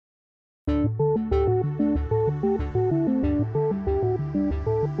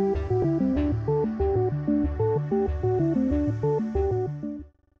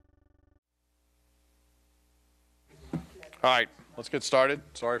All right, let's get started.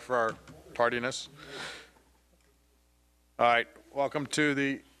 Sorry for our tardiness. All right, welcome to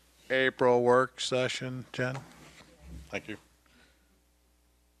the April work session, Jen. Thank you.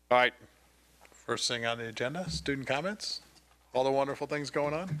 All right, first thing on the agenda, student comments. All the wonderful things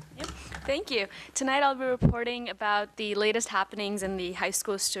going on. Yep. Thank you. Tonight I'll be reporting about the latest happenings in the high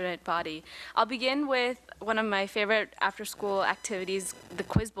school student body. I'll begin with one of my favorite after-school activities, the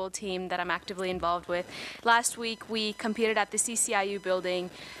Quiz Bowl team that I'm actively involved with. Last week we competed at the CCIU building,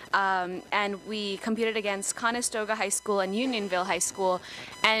 and we competed against Conestoga High School and Unionville High School,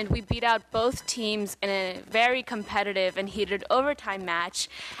 and we beat out both teams in a very competitive and heated overtime match,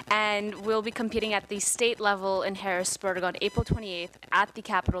 and we'll be competing at the state level in Harrisburg on April 28th at the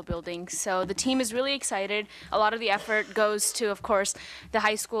Capitol building. So the team is really excited. A lot of the effort goes to, of course, the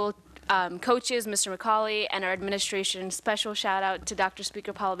high school coaches, Mr. McCauley, and our administration. Special shout out to Dr.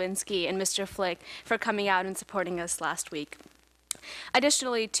 Speaker Polovinsky and Mr. Flick for coming out and supporting us last week.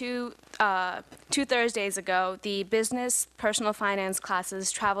 Additionally, two Thursdays ago, the business personal finance classes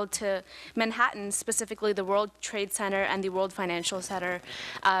traveled to Manhattan, specifically the World Trade Center and the World Financial Center.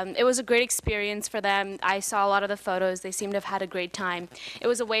 It was a great experience for them. I saw a lot of the photos. They seemed to have had a great time. It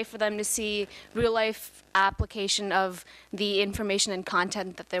was a way for them to see real-life application of the information and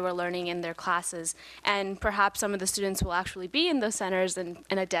content that they were learning in their classes. And perhaps some of the students will actually be in those centers in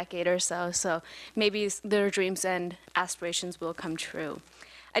a decade or so. So maybe their dreams and aspirations will come true.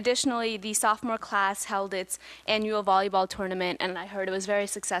 Additionally, the sophomore class held its annual volleyball tournament, and I heard it was very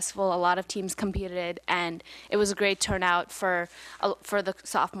successful. A lot of teams competed, and it was a great turnout for the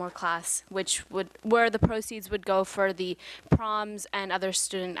sophomore class, where the proceeds would go for the proms and other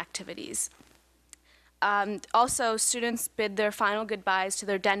student activities. Also, students bid their final goodbyes to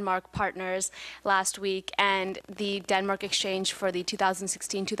their Denmark partners last week, and the Denmark exchange for the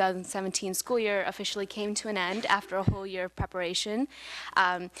 2016-2017 school year officially came to an end after a whole year of preparation.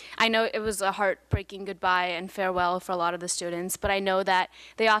 I know it was a heartbreaking goodbye and farewell for a lot of the students, but I know that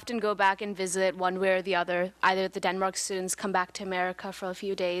they often go back and visit one way or the other. Either the Denmark students come back to America for a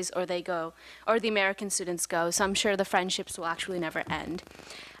few days, or they go, or the American students go. So I'm sure the friendships will actually never end.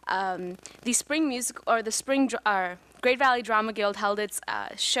 The Great Valley Drama Guild held its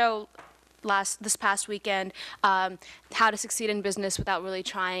show this past weekend, How to Succeed in Business Without Really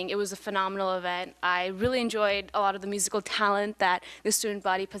Trying. It was a phenomenal event. I really enjoyed a lot of the musical talent that the student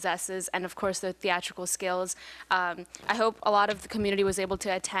body possesses, and of course the theatrical skills. I hope a lot of the community was able to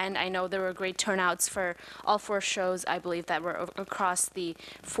attend. I know there were great turnouts for all 4 shows, I believe, that were across the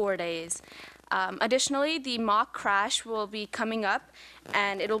 4 days. Additionally, the mock crash will be coming up,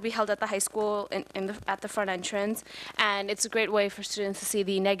 and it'll be held at the high school at the front entrance. And it's a great way for students to see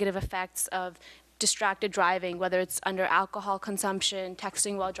the negative effects of distracted driving, whether it's under alcohol consumption,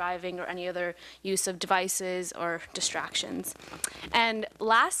 texting while driving, or any other use of devices or distractions. And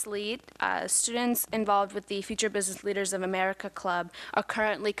lastly, students involved with the Future Business Leaders of America Club are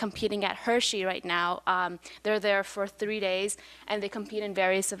currently competing at Hershey right now. They're there for 3 days, and they compete in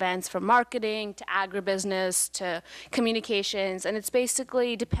various events from marketing to agribusiness to communications. And it's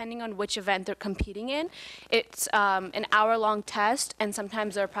basically, depending on which event they're competing in, it's an hour-long test, and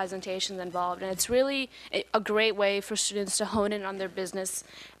sometimes there are presentations involved. And it's really a great way for students to hone in on their business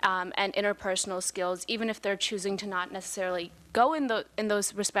and interpersonal skills, even if they're choosing to not necessarily go in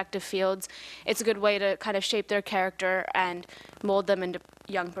those respective fields. It's a good way to kind of shape their character and mold them into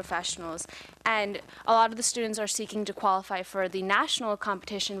young professionals. And a lot of the students are seeking to qualify for the national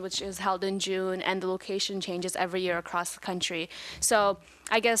competition, which is held in June, and the location changes every year across the country. So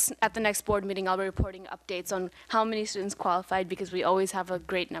I guess at the next board meeting, I'll be reporting updates on how many students qualified, because we always have a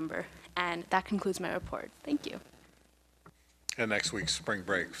great number. And that concludes my report. Thank you. And next week's spring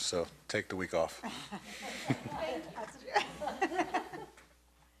break, so take the week off.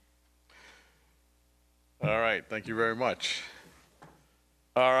 All right, thank you very much.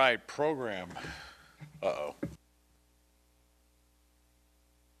 All right, program. Uh-oh.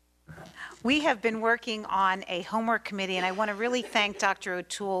 We have been working on a homework committee, and I want to really thank Dr.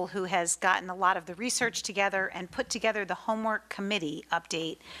 O'Toole, who has gotten a lot of the research together and put together the homework committee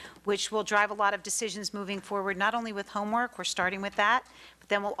update, which will drive a lot of decisions moving forward, not only with homework, we're starting with that, but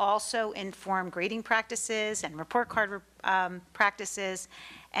then we'll also inform grading practices and report card practices,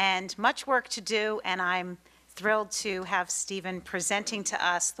 and much work to do, and I'm thrilled to have Stephen presenting to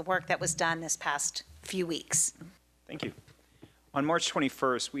us the work that was done this past few weeks. Thank you. On March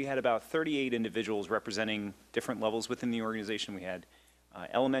 21st, we had about 38 individuals representing different levels within the organization. We had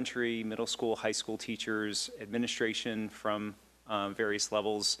elementary, middle school, high school teachers, administration from various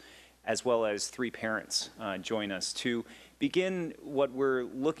levels, as well as 3 parents join us to begin what we're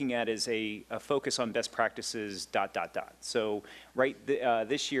looking at is a focus on best practices, ... So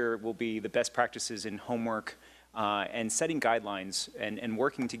this year will be the best practices in homework and setting guidelines and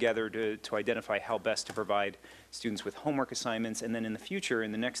working together to identify how best to provide students with homework assignments. And then in the future,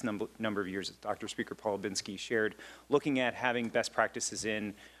 in the next number of years, as Dr. Speaker Paul Binsky shared, looking at having best practices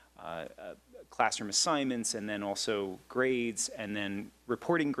in classroom assignments, and then also grades, and then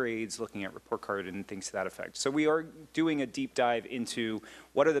reporting grades, looking at report card and things to that effect. So we are doing a deep dive into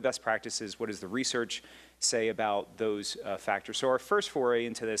what are the best practices, what does the research say about those factors. So our first foray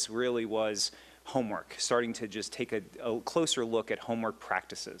into this really was homework, starting to just take a closer look at homework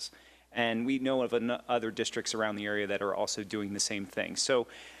practices. And we know of other districts around the area that are also doing the same thing. So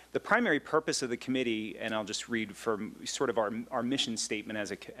the primary purpose of the committee, and I'll just read from sort of our mission statement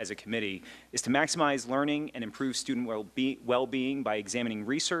as a committee, is to maximize learning and improve student well-being by examining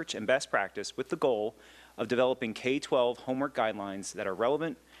research and best practice with the goal of developing K-12 homework guidelines that are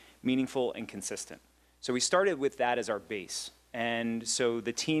relevant, meaningful, and consistent. So we started with that as our base. And so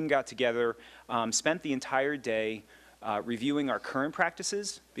the team got together, spent the entire day reviewing our current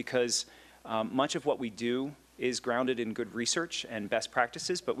practices, because much of what we do is grounded in good research and best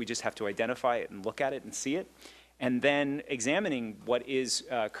practices, but we just have to identify it and look at it and see it. And then examining what is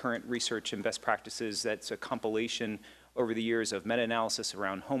current research and best practices. That's a compilation over the years of meta-analysis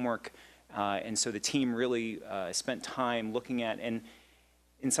around homework. And so the team really spent time looking at, and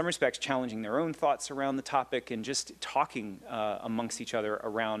in some respects challenging their own thoughts around the topic, and just talking amongst each other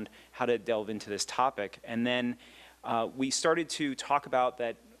around how to delve into this topic. And then we started to talk about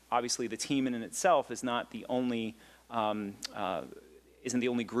that. Obviously, the team in itself is not the only, isn't the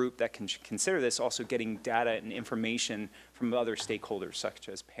only group that can consider this. Also getting data and information from other stakeholders, such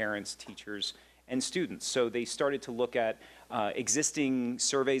as parents, teachers, and students. So they started to look at existing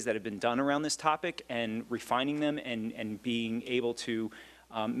surveys that have been done around this topic and refining them and being able to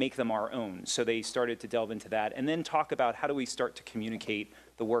make them our own. So they started to delve into that, and then talk about how do we start to communicate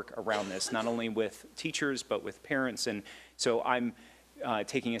the work around this, not only with teachers, but with parents. And so I'm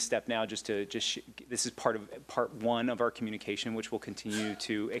taking a step now just to this is part one of our communication, which will continue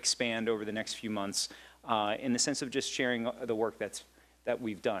to expand over the next few months in the sense of just sharing the work that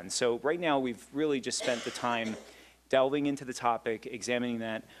we've done. So right now we've really just spent the time delving into the topic, examining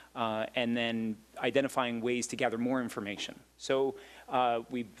that, and then identifying ways to gather more information. So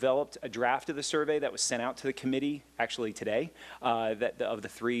we developed a draft of the survey that was sent out to the committee actually today, of the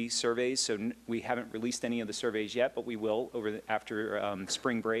 3 surveys. So we haven't released any of the surveys yet, but we will after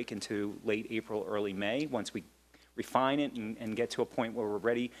spring break into late April, early May, once we refine it and get to a point where we're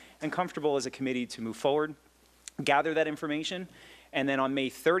ready and comfortable as a committee to move forward, gather that information. And then on May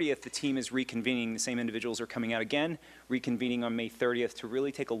 30th, the team is reconvening. The same individuals are coming out again, reconvening on May 30th to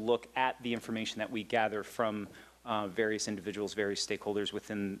really take a look at the information that we gather from various individuals, various stakeholders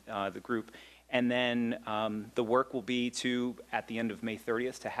within the group. And then the work will be to, at the end of May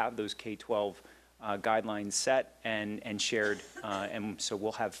 30th, to have those K-12 guidelines set and shared. And so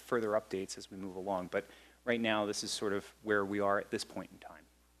we'll have further updates as we move along. But right now, this is sort of where we are at this point in time.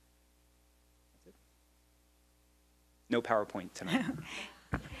 No PowerPoint tonight.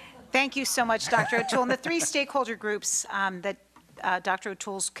 Thank you so much, Dr. O'Toole. And the 3 stakeholder groups that Dr.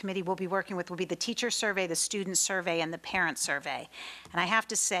 O'Toole's committee will be working with will be the teacher survey, the student survey, and the parent survey. And I have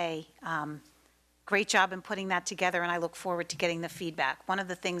to say, great job in putting that together, and I look forward to getting the feedback. One of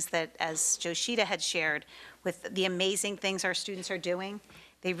the things that, as Joshita had shared, with the amazing things our students are doing,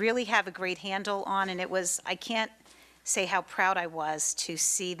 they really have a great handle on, and I can't say how proud I was to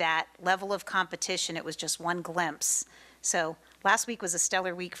see that level of competition. It was just one glimpse. So last week was a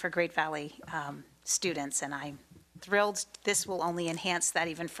stellar week for Great Valley students, and I'm thrilled this will only enhance that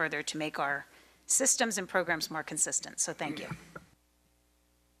even further to make our systems and programs more consistent. So thank you.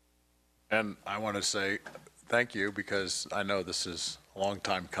 And I want to say thank you, because I know this is a long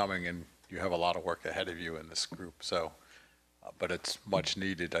time coming and you have a lot of work ahead of you in this group. So, but it's much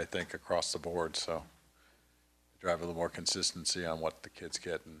needed, I think, across the board. So drive a little more consistency on what the kids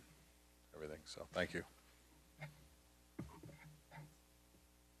get and everything. So thank you.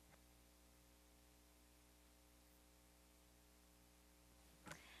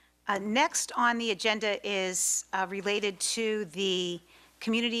 Next on the agenda is related to the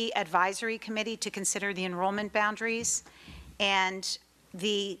Community Advisory Committee to consider the enrollment boundaries. And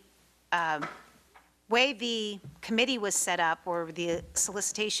the way the committee was set up, or the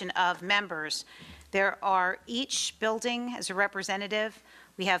solicitation of members, each building has a representative.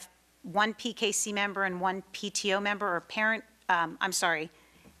 We have 1 PKC member and 1 PTO member, or parent,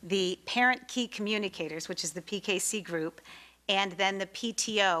 the Parent Key Communicators, which is the PKC group, and then the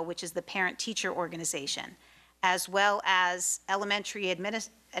PTO, which is the Parent Teacher Organization. as well as elementary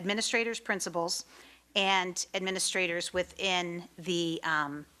administrators, principals, and administrators within the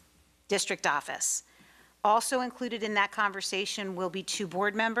district office. Also included in that conversation will be 2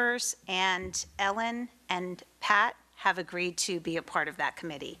 board members, and Ellen and Pat have agreed to be a part of that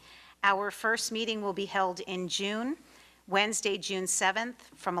committee. Our first meeting will be held in June, Wednesday, June 7th,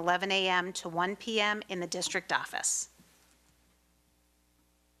 from 11 a.m. to 1 p.m. in the district office.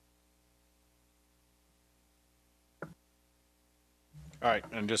 All right,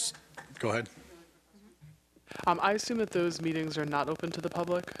 and just, go ahead. I assume that those meetings are not open to the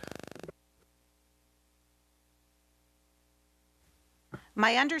public?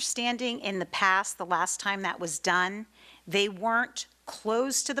 My understanding in the past, the last time that was done, they weren't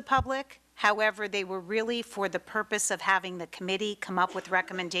closed to the public. However, they were really for the purpose of having the committee come up with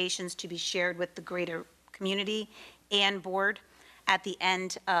recommendations to be shared with the greater community and board at the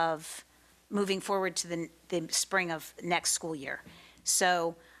end of moving forward to the spring of next school year.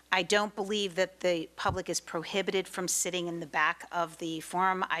 So I don't believe that the public is prohibited from sitting in the back of the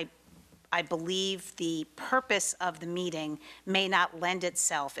forum. I believe the purpose of the meeting may not lend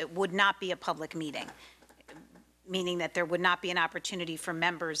itself. It would not be a public meeting, meaning that there would not be an opportunity for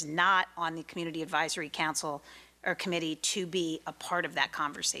members not on the Community Advisory Council or committee to be a part of that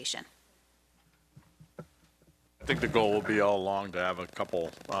conversation. I think the goal will be all along to have a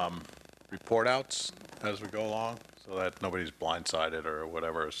couple report outs as we go along, so that nobody's blindsided or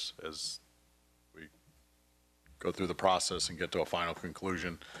whatever as we go through the process and get to a final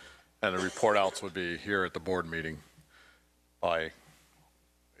conclusion. And the report outs would be here at the board meeting by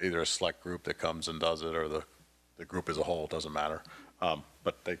either a select group that comes and does it or the group as a whole, it doesn't matter.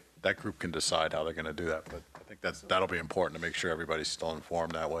 But that group can decide how they're going to do that. But I think that'll be important to make sure everybody's still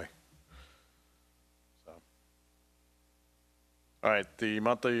informed that way. So. All right, the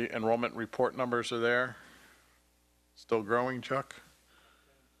monthly enrollment report numbers are there. Still growing, Chuck?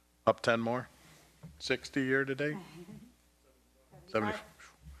 Up 10 more? 60 year to date? 70.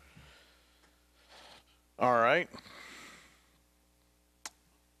 All right.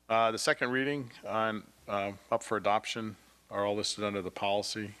 The second reading on up for adoption are all listed under the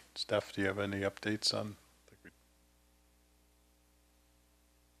policy. Steph, do you have any updates on?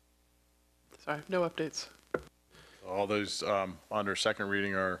 Sorry, no updates. All those under second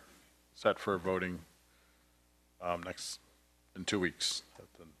reading are set for voting in 2 weeks at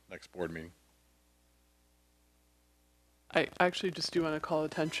the next board meeting. I actually just do want to call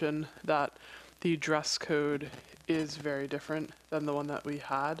attention that the dress code is very different than the one that we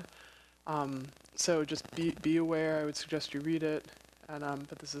had. So just be aware. I would suggest you read it. And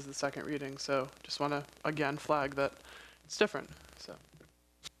but this is the second reading, so just want to again flag that it's different. So.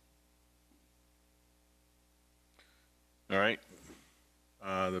 All right.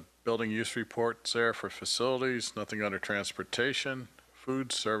 The building use report's there for facilities, nothing under transportation,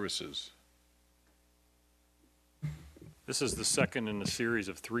 food services. This is the second in a series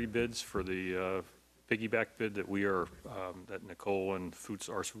of 3 bids for the piggyback bid that we are, that Nicole and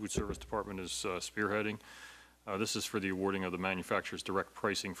our food service department is spearheading. This is for the awarding of the manufacturer's direct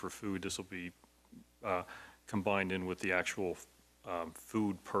pricing for food. This will be combined in with the actual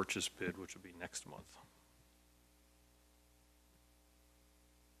food purchase bid, which will be next month.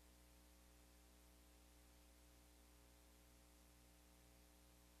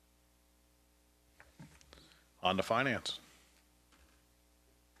 On to finance.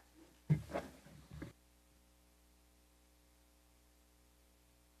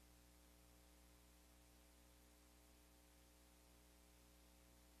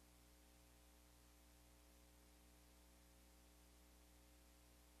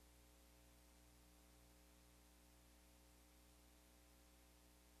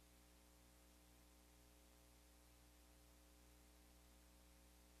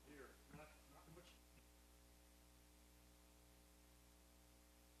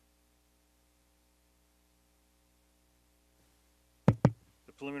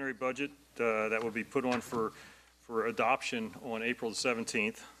 Preliminary budget that will be put on for adoption on April the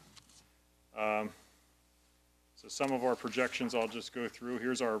 17th. So some of our projections I'll just go through.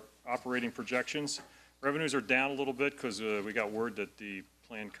 Here's our operating projections. Revenues are down a little bit because we got word that the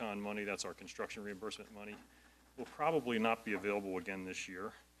PlanCon money, that's our construction reimbursement money, will probably not be available again this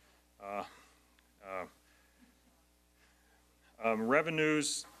year.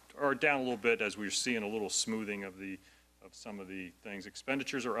 Revenues are down a little bit as we're seeing a little smoothing of some of the things.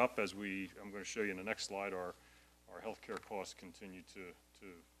 Expenditures are up as I'm going to show you in the next slide, our healthcare costs continue to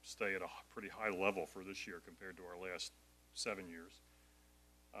stay at a pretty high level for this year compared to our last 7 years.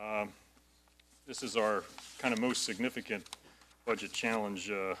 This is our kind of most significant budget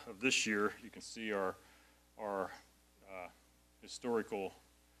challenge of this year. You can see our our historical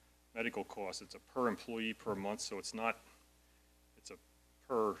medical costs. It's a per employee per month, so it's not, it's a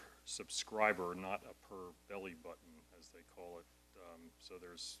per subscriber, not a per belly button, as they call it. So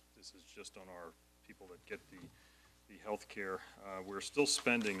this is just on our people that get the health care. We're still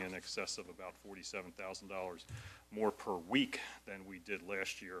spending in excess of about $47,000 more per week than we did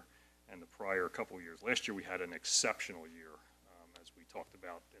last year and the prior couple of years. Last year we had an exceptional year, as we talked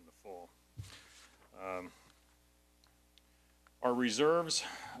about in the fall. Our reserves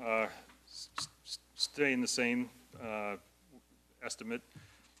stay in the same estimate.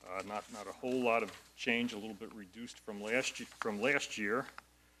 Not a whole lot of change, a little bit reduced from last year.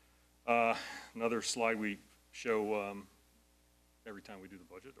 Another slide we show every time we do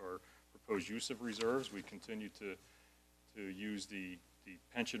the budget, our proposed use of reserves. We continue to use the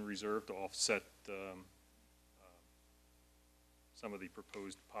pension reserve to offset some of the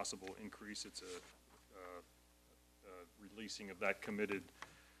proposed possible increase. It's a releasing of that committed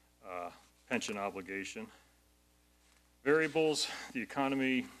pension obligation. Variables, the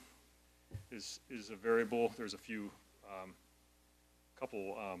economy is a variable. There's a few,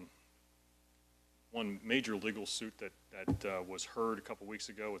 one major legal suit that was heard a couple weeks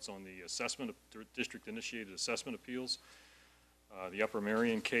ago. It's on the assessment, district-initiated assessment appeals, the Upper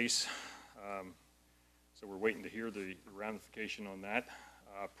Merion case. So we're waiting to hear the ramification on that.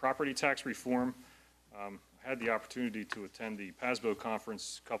 Property tax reform. I had the opportunity to attend the PASBO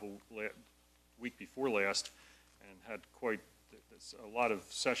conference week before last, and had quite a lot of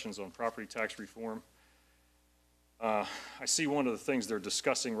sessions on property tax reform. I see one of the things they're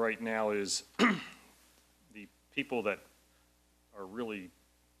discussing right now is the people that are really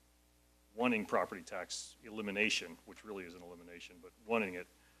wanting property tax elimination, which really isn't elimination, but wanting it.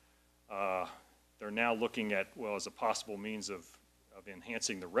 They're now looking at, well, as a possible means of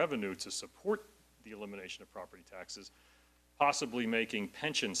enhancing the revenue to support the elimination of property taxes, possibly making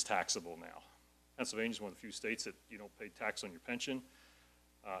pensions taxable now. Pennsylvania is one of the few states that you don't pay tax on your pension.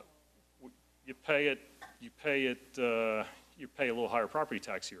 You pay a little higher property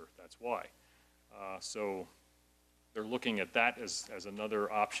tax here. That's why. So they're looking at that as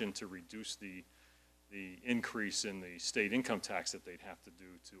another option to reduce the increase in the state income tax that they'd have to do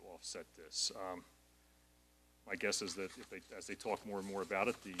to offset this. My guess is that as they talk more and more about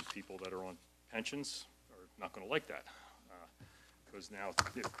it, the people that are on pensions are not going to like that, because now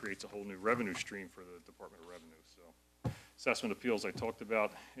it creates a whole new revenue stream for the Department of Revenue. So, assessment appeals I talked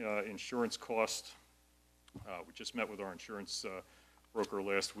about. Insurance cost. We just met with our insurance broker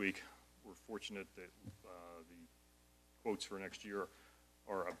last week. We're fortunate that the quotes for next year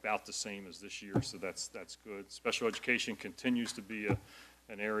are about the same as this year, so that's good. Special education continues to be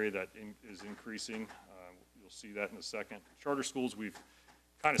an area that is increasing. You'll see that in a second. Charter schools, we've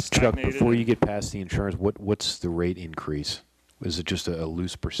kind of stagnated. Chuck, before you get past the insurance, what's the rate increase? Is it just a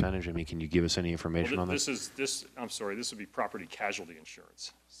loose percentage? I mean, can you give us any information on that? I'm sorry, this would be property casualty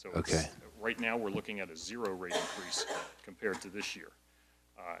insurance. So okay. Right now we're looking at a 0 rate increase compared to this year.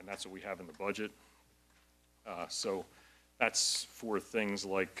 And that's what we have in the budget. So that's for things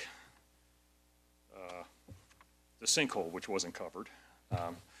like the sinkhole, which wasn't covered.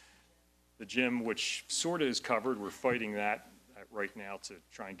 The gym, which sort of is covered, we're fighting that right now to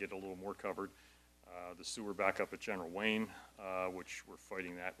try and get a little more covered. The sewer backup at General Wayne, which we're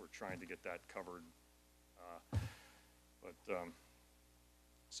fighting that. We're trying to get that covered.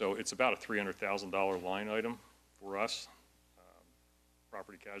 So it's about a $300,000 line item for us,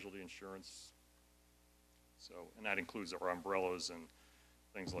 property casualty insurance. So, and that includes our umbrellas and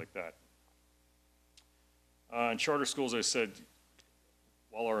things like that. In charter schools, I said,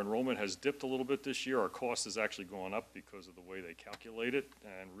 while our enrollment has dipped a little bit this year, our cost has actually gone up because of the way they calculate it,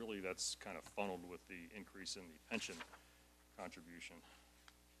 and really that's kind of funneled with the increase in the pension contribution.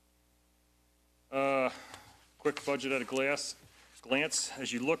 Quick budget at a glance.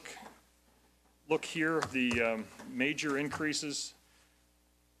 As you look here, the major increases.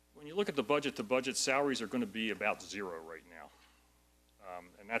 When you look at the budget, salaries are going to be about 0 right now,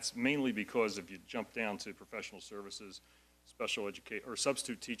 and that's mainly because if you jump down to professional services, special education or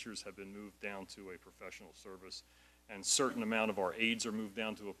substitute teachers have been moved down to a professional service, and certain amount of our aides are moved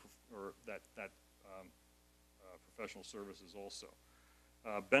down to professional services also.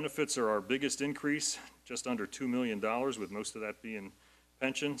 Benefits are our biggest increase, just under $2 million, with most of that being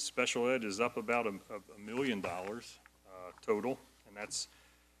pension. Special ed is up about $1 million total, and that's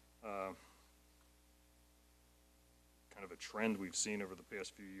kind of a trend we've seen over the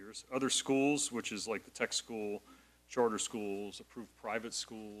past few years. Other schools, which is like the tech school, charter schools, approved private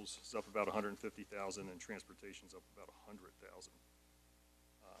schools, is up about $150,000, and transportation's up about $100,000.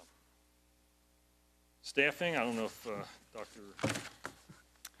 Staffing, I don't know if Dr.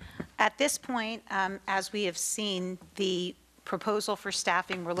 At this point, as we have seen, the proposal for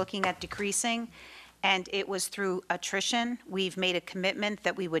staffing, we're looking at decreasing, and it was through attrition. We've made a commitment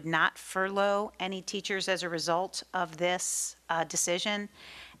that we would not furlough any teachers as a result of this decision.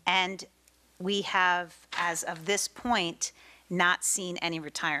 And we have, as of this point, not seen any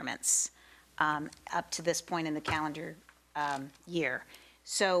retirements up to this point in the calendar year.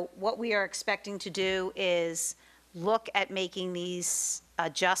 So what we are expecting to do is look at making these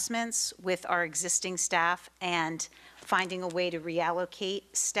adjustments with our existing staff and finding a way to reallocate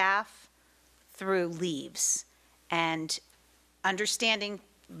staff through leaves. And understanding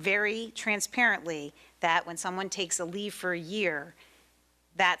very transparently that when someone takes a leave for a year,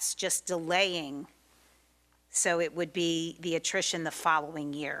 that's just delaying. So it would be the attrition the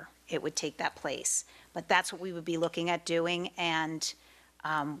following year. It would take that place. But that's what we would be looking at doing, and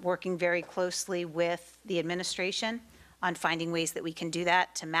working very closely with the administration on finding ways that we can do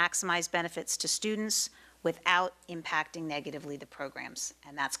that to maximize benefits to students without impacting negatively the programs.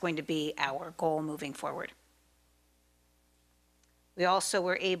 And that's going to be our goal moving forward. We also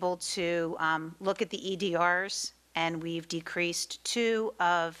were able to look at the EDRs, and we've decreased 2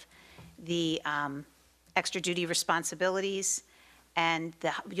 of the extra duty responsibilities. And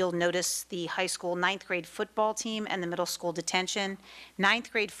you'll notice the high school 9th grade football team and the middle school detention.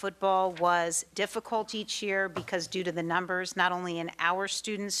 9th grade football was difficult each year because due to the numbers, not only in our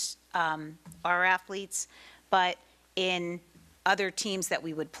students, our athletes, but in other teams that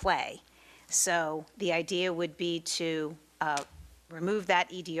we would play. So the idea would be to remove that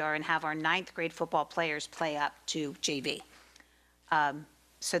EDR and have our 9th grade football players play up to JV.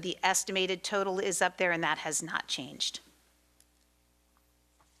 So the estimated total is up there, and that has not changed.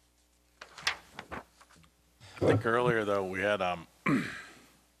 I think earlier, though, we had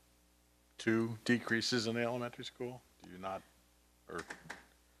 2 decreases in the elementary school. Do you not, or,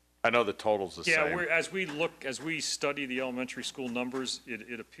 I know the total's the Yeah, same. as we study the elementary school numbers,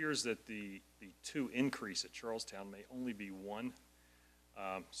 it appears that the 2 increase at Charlestown may only be 1.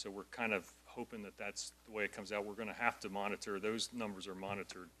 So we're kind of hoping that that's the way it comes out. We're going to have to monitor, those numbers are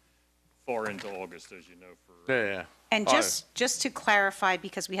monitored far into August, as you know, for. Yeah. And Oh, just to clarify,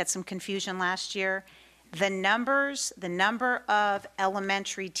 because we had some confusion last year, the number of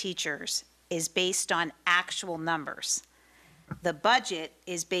elementary teachers is based on actual numbers. The budget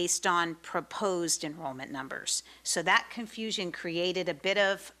is based on proposed enrollment numbers. So that confusion created a bit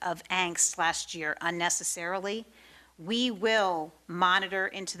of angst last year unnecessarily. We will monitor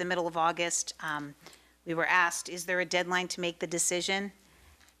into the middle of August. We were asked, is there a deadline to make the decision?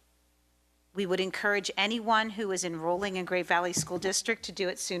 We would encourage anyone who is enrolling in Great Valley School District to do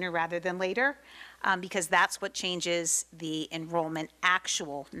it sooner rather than later, because that's what changes the enrollment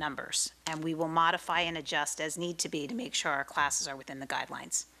actual numbers. And we will modify and adjust as need to be to make sure our classes are within the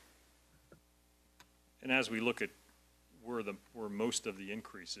guidelines. And as we look at where most of the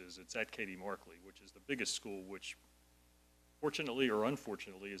increase is, it's at Katie Markley, which is the biggest school, which fortunately or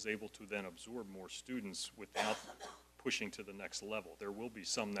unfortunately is able to then absorb more students without pushing to the next level. There will be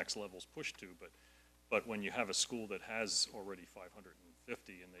some next levels pushed to, but when you have a school that has already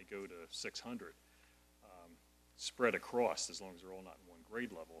 550 and they go to 600, spread across, as long as they're all not in one grade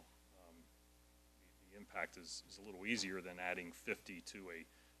level, the impact is a little easier than adding 50 to a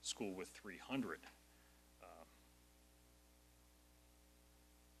school with 300.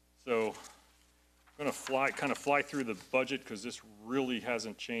 So I'm going to kind of fly through the budget because this really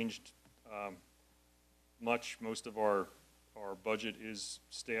hasn't changed much. Most of our budget is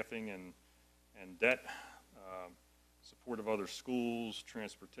staffing and debt, support of other schools,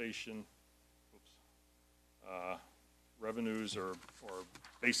 transportation. Revenues are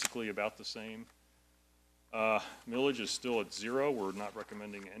basically about the same. Millage is still at 0. We're not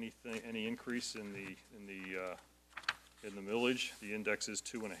recommending any increase in the millage. The index is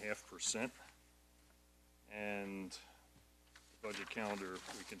 2.5%. And the budget calendar,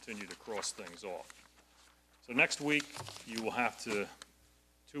 we continue to cross things off. So next week, you will have to,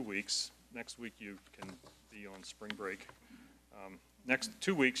 2 weeks, next week you can be on spring break. Next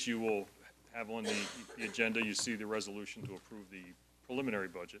 2 weeks, you will have on the agenda, you see the resolution to approve the preliminary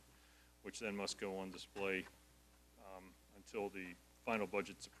budget, which then must go on display until the final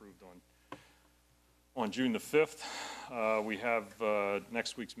budget's approved on June the 5th. We have,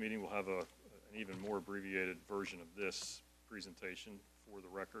 next week's meeting, we'll have an even more abbreviated version of this presentation for the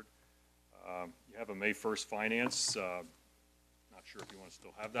record. You have a May 1st finance. Not sure if you want to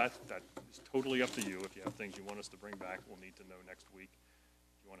still have that. That is totally up to you. If you have things you want us to bring back, we'll need to know next week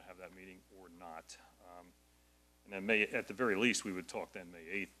if you want to have that meeting or not. And then at the very least, we would talk then May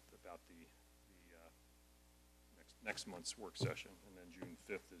 8th about the next month's work session. And then June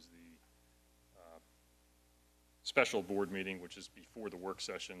 5th is the special board meeting, which is before the work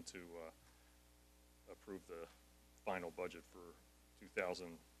session to approve the final budget for 2017-18.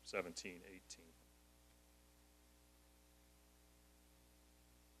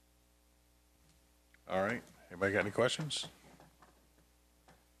 All right, anybody got any questions?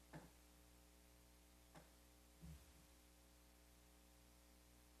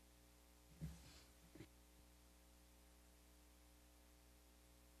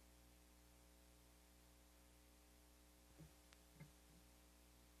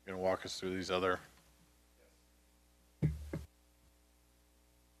 Gonna walk us through these other.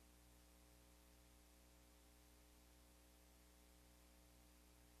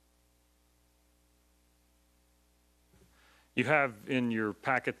 You have in your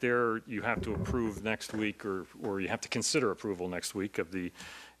packet there, you have to approve next week, or you have to consider approval next week of the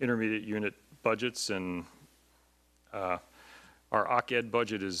intermediate unit budgets, and our OCED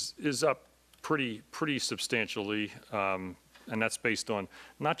budget is up pretty substantially, and that's based on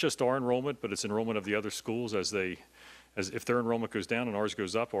not just our enrollment, but it's enrollment of the other schools as if their enrollment goes down and ours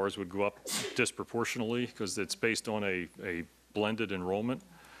goes up, ours would go up disproportionately because it's based on a blended enrollment.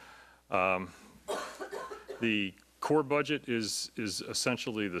 The core budget is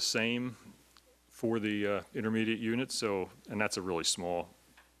essentially the same for the intermediate unit, and that's a really small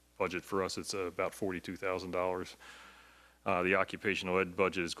budget for us. It's about $42,000. The occupational ed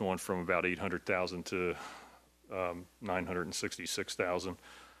budget is going from about $800,000 to $966,000,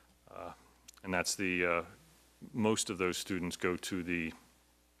 and that's most of those students go to the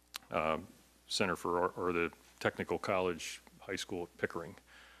Center for or the Technical College High School at Pickering.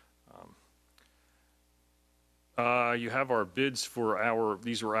 You have our bids for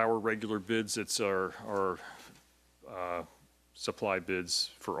these are our regular bids. It's our supply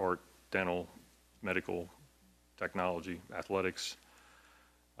bids for art, dental, medical, technology, athletics.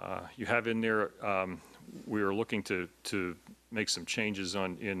 You have in there, we are looking to make some changes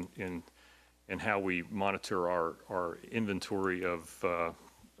in how we monitor our inventory of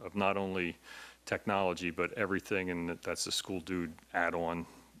not only technology, but everything, and that's the School Dude add-on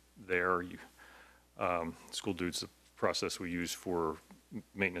there. School Dude's the process we use for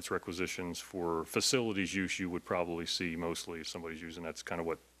maintenance requisitions. For facilities use, you would probably see mostly if somebody's using, that's kind of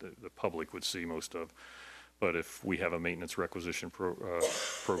what the public would see most of. But if we have a maintenance requisition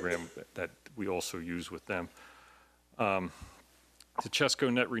program that we also use with them. The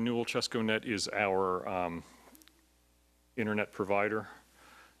CHESCO-NET renewal, CHESCO-NET is our internet provider.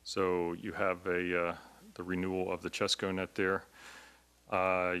 So you have the renewal of the CHESCO-NET there.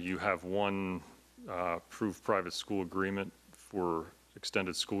 You have one approved private school agreement for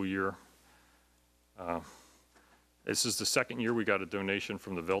extended school year. This is the second year we got a donation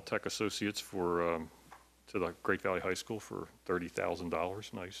from the Veltec Associates to the Great Valley High School for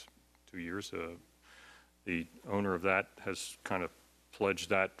 $30,000. Nice, 2 years. The owner of that has kind of pledged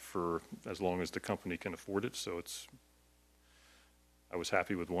that for as long as the company can afford it. So I was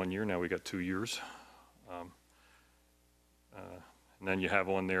happy with 1 year. Now we got 2 years. And then you have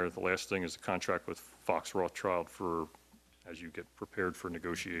on there, the last thing is the contract with Fox Rothschild for, as you get prepared for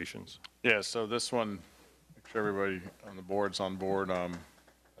negotiations. Yeah, so this one, make sure everybody on the board's on board.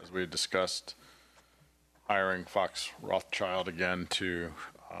 As we had discussed, hiring Fox Rothschild again to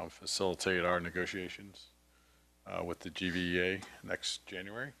facilitate our negotiations with the GVEA next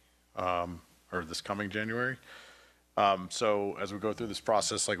January, or this coming January. So as we go through this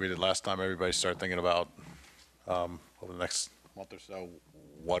process, like we did last time, everybody start thinking about over the next month or so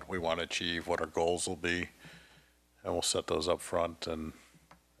what we want to achieve, what our goals will be, and we'll set those up front and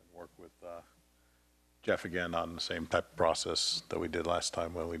work with Jeff again on the same type of process that we did last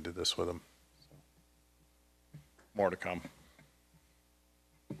time when we did this with him. So, more to come.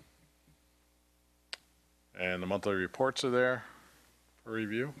 And the monthly reports are there for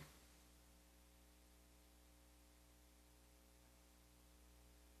review.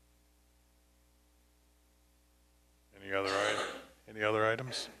 Any other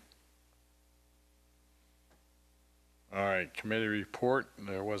items? All right, committee report.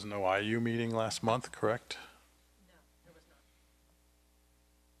 There was no IU meeting last month, correct? No, there was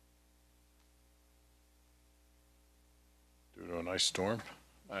not. Due to a nice storm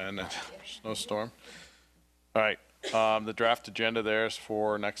and a snowstorm. All right, the draft agenda there is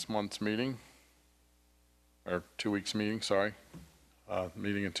for next month's meeting, or 2 weeks meeting, sorry.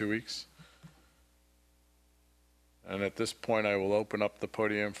 Meeting in 2 weeks. And at this point, I will open up the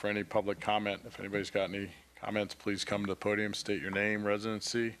podium for any public comment. If anybody's got any comments, please come to the podium, state your name,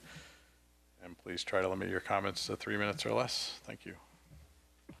 residency, and please try to limit your comments to 3 minutes or less. Thank you.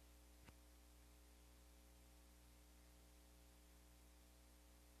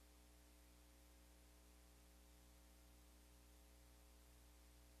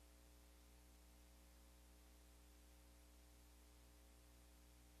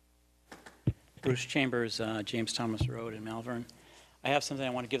 Bruce Chambers, James Thomas Road in Malvern. I have something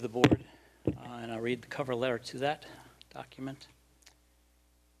I want to give the board, and I'll read the cover letter to that document.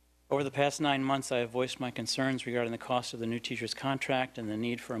 Over the past 9 months, I have voiced my concerns regarding the cost of the new teacher's contract and the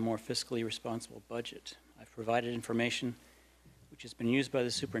need for a more fiscally responsible budget. I've provided information which has been used by the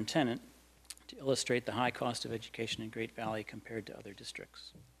superintendent to illustrate the high cost of education in Great Valley compared to other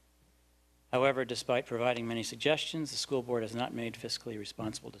districts. However, despite providing many suggestions, the school board has not made fiscally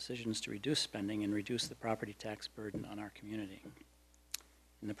responsible decisions to reduce spending and reduce the property tax burden on our community.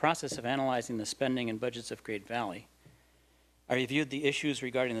 In the process of analyzing the spending and budgets of Great Valley, I reviewed the issues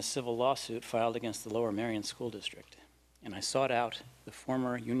regarding the civil lawsuit filed against the Lower Merion School District, and I sought out the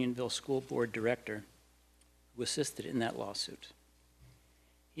former Unionville School Board Director who assisted in that lawsuit.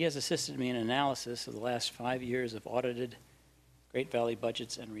 He has assisted me in analysis of the last 5 years of audited Great Valley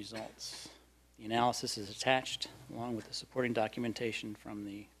budgets and results. The analysis is attached along with the supporting documentation from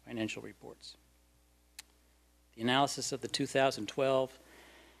the financial reports. The analysis of the 2012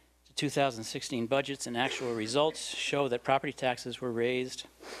 to 2016 budgets and actual results show that property taxes were raised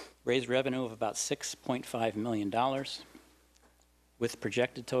revenue of about $6.5 million, with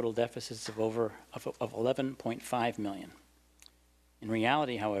projected total deficits of $11.5 million. In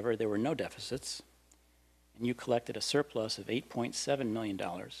reality, however, there were no deficits, and you collected a surplus of $8.7 million,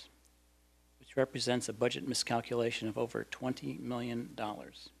 which represents a budget miscalculation of over $20 million.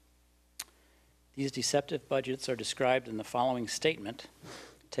 These deceptive budgets are described in the following statement,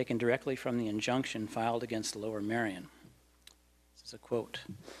 taken directly from the injunction filed against Lower Merion. This is a quote.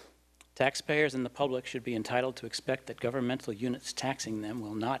 Taxpayers and the public should be entitled to expect that governmental units taxing them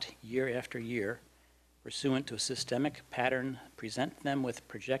will not, year after year, pursuant to a systemic pattern, present them with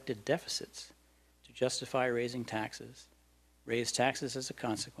projected deficits to justify raising taxes, raise taxes as a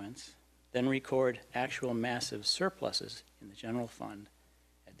consequence, then record actual massive surpluses in the general fund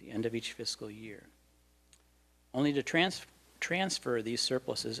at the end of each fiscal year, only to transfer these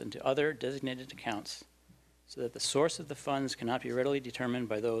surpluses into other designated accounts so that the source of the funds cannot be readily determined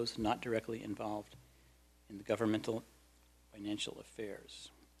by those not directly involved in the governmental financial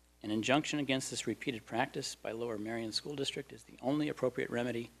affairs. An injunction against this repeated practice by Lower Merion School District is the only appropriate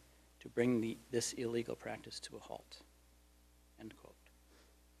remedy to bring this illegal practice to a halt. End quote.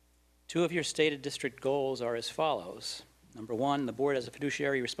 2 of your stated district goals are as follows. Number 1, the board has a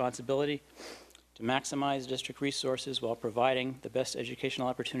fiduciary responsibility to maximize district resources while providing the best educational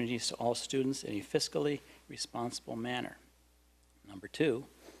opportunities to all students in a fiscally responsible manner. Number 2,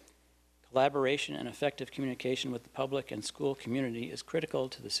 collaboration and effective communication with the public and school community is critical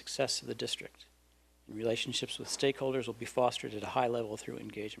to the success of the district, and relationships with stakeholders will be fostered at a high level through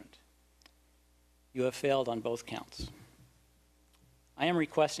engagement. You have failed on both counts. I am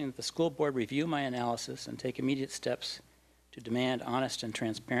requesting that the school board review my analysis and take immediate steps to demand honest and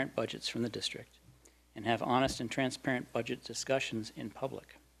transparent budgets from the district and have honest and transparent budget discussions in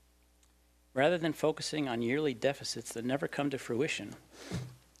public. Rather than focusing on yearly deficits that never come to fruition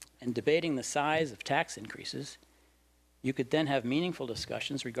and debating the size of tax increases, you could then have meaningful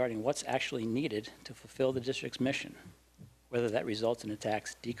discussions regarding what's actually needed to fulfill the district's mission, whether that results in a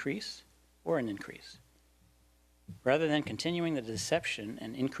tax decrease or an increase. Rather than continuing the deception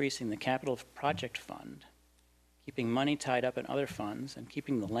and increasing the capital project fund, keeping money tied up in other funds, and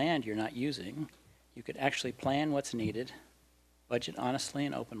keeping the land you're not using, you could actually plan what's needed, budget honestly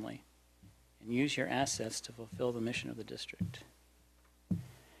and openly, and use your assets to fulfill the mission of the district.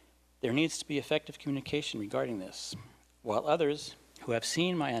 There needs to be effective communication regarding this. While others who have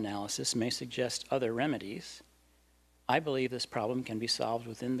seen my analysis may suggest other remedies, I believe this problem can be solved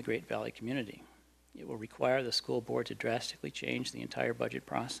within the Great Valley community. It will require the school board to drastically change the entire budget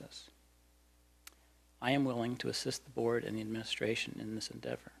process. I am willing to assist the board and the administration in this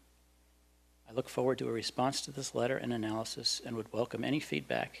endeavor. I look forward to a response to this letter and analysis and would welcome any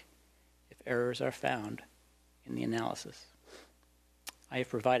feedback if errors are found in the analysis. I have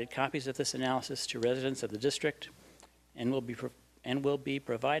provided copies of this analysis to residents of the district and will be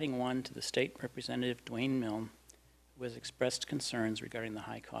providing one to the State Representative Dwayne Milne, who has expressed concerns regarding the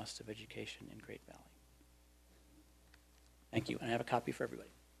high cost of education in Great Valley. Thank you, and I have a copy for everybody.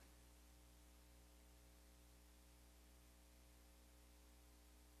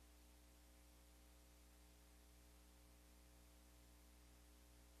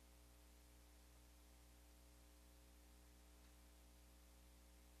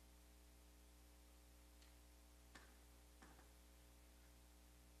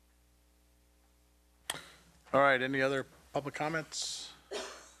 All right, any other public comments?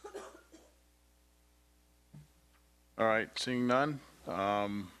 All right, seeing none.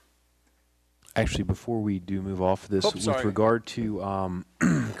 Actually, before we do move off this, Oops, with sorry. regard to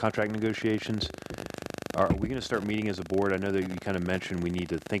contract negotiations. Are we going to start meeting as a board? I know that you kind of mentioned we need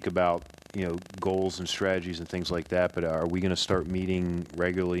to think about, goals and strategies and things like that, but are we going to start meeting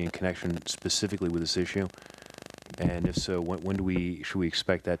regularly in connection specifically with this issue? And if so, when should we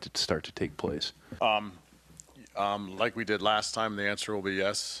expect that to start to take place? Like we did last time, the answer will be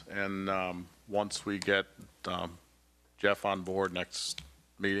yes. And once we get Jeff on board next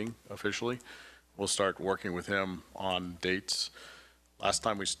meeting officially, we'll start working with him on dates. Last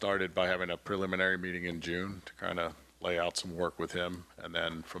time we started by having a preliminary meeting in June to kind of lay out some work with him. And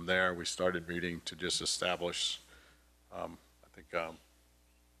then from there, we started meeting to just establish, I think,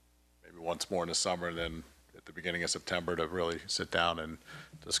 maybe once more in the summer, and then at the beginning of September to really sit down and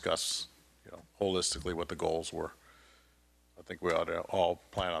discuss, holistically what the goals were. I think we ought to all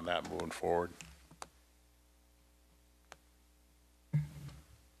plan on that moving forward.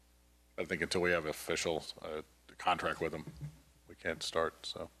 I think until we have official contract with them, we can't start,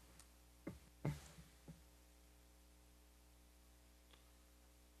 so.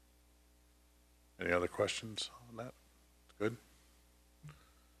 Any other questions on that? Good.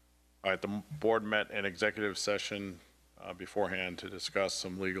 All right, the board met in executive session beforehand to discuss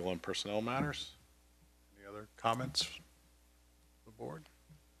some legal and personnel matters. Any other comments from the board?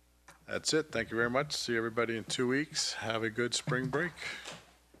 That's it. Thank you very much. See everybody in 2 weeks. Have a good spring break.